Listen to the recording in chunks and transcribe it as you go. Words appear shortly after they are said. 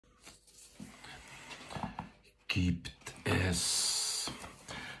Gibt es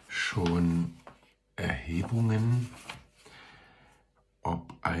schon Erhebungen,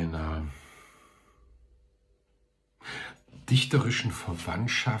 ob einer dichterischen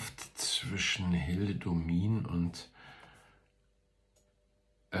Verwandtschaft zwischen Hilde Domin und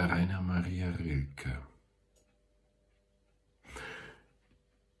Rainer Maria Rilke?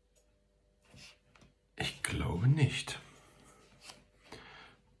 Ich glaube nicht.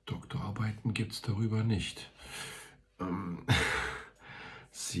 Doktorarbeiten gibt es darüber nicht.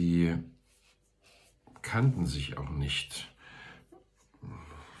 Sie kannten sich auch nicht.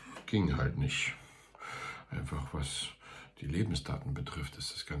 Ging halt nicht. Einfach was die Lebensdaten betrifft,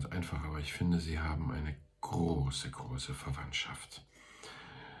 ist es ganz einfach. Aber ich finde, sie haben eine große, große Verwandtschaft.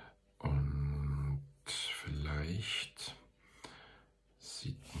 Und vielleicht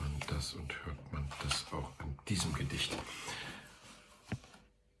sieht man das und hört man das auch an diesem Gedicht.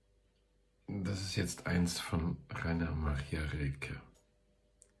 Das ist jetzt eins von Rainer Maria Rilke.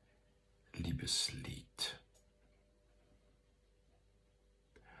 Liebes-Lied.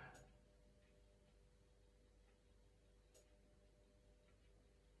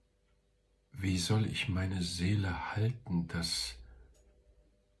 Wie soll ich meine Seele halten, dass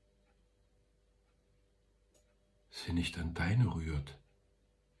sie nicht an deine rührt?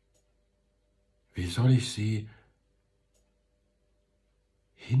 Wie soll ich sie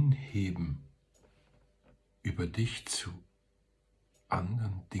hinheben über dich zu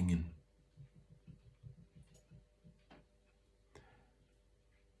anderen Dingen?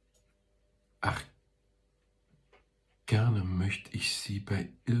 Ach, gerne möchte ich sie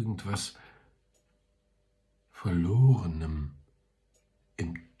bei irgendwas Verlorenem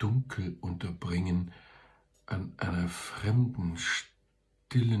im Dunkel unterbringen, an einer fremden,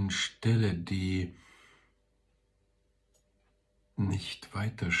 stillen Stelle, die nicht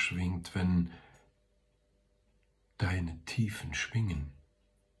weiter schwingt, wenn deine Tiefen schwingen.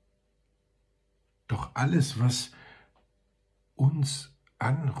 Doch alles, was uns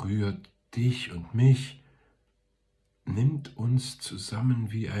anrührt, dich und mich, nimmt uns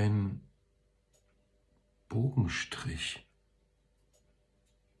zusammen wie ein Bogenstrich,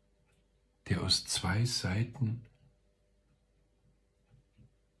 der aus zwei Seiten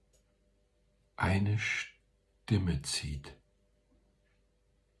eine Stimme zieht.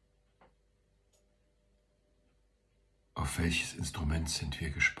 Auf welches Instrument sind wir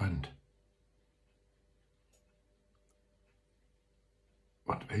gespannt?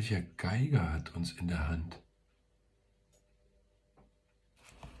 Und welcher Geiger hat uns in der Hand?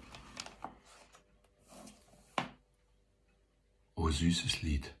 O süßes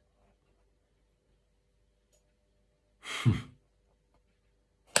Lied.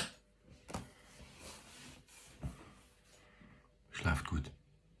 Schlaft gut.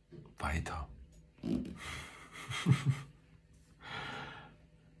 Weiter.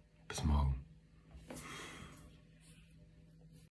 Bis morgen.